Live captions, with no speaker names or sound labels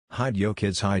Hide yo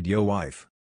kids, hide yo wife.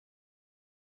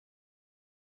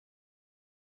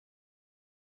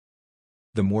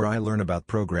 The more I learn about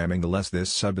programming, the less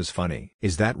this sub is funny.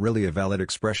 Is that really a valid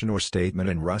expression or statement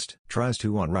in Rust? Tries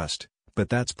to on Rust, but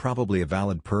that's probably a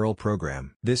valid Perl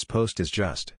program. This post is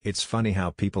just. It's funny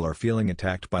how people are feeling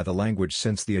attacked by the language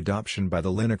since the adoption by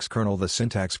the Linux kernel. The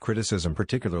syntax criticism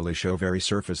particularly show very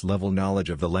surface level knowledge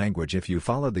of the language. If you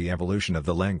followed the evolution of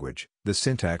the language, the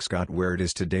syntax got where it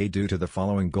is today due to the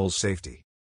following goals: safety,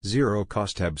 zero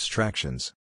cost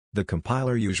abstractions. The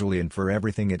compiler usually infer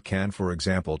everything it can, for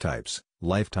example types,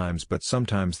 lifetimes, but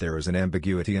sometimes there is an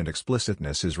ambiguity and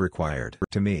explicitness is required.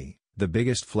 To me, the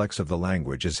biggest flex of the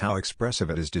language is how expressive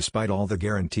it is despite all the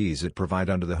guarantees it provide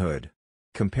under the hood.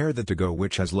 Compare that to Go,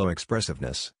 which has low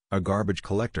expressiveness, a garbage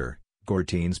collector,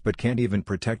 Gortines, but can't even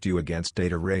protect you against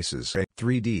data races.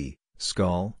 3D,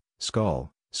 skull.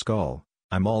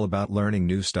 I'm all about learning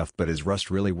new stuff, but is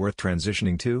Rust really worth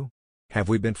transitioning to? Have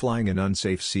we been flying in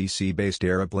unsafe CC-based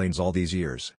airplanes all these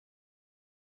years?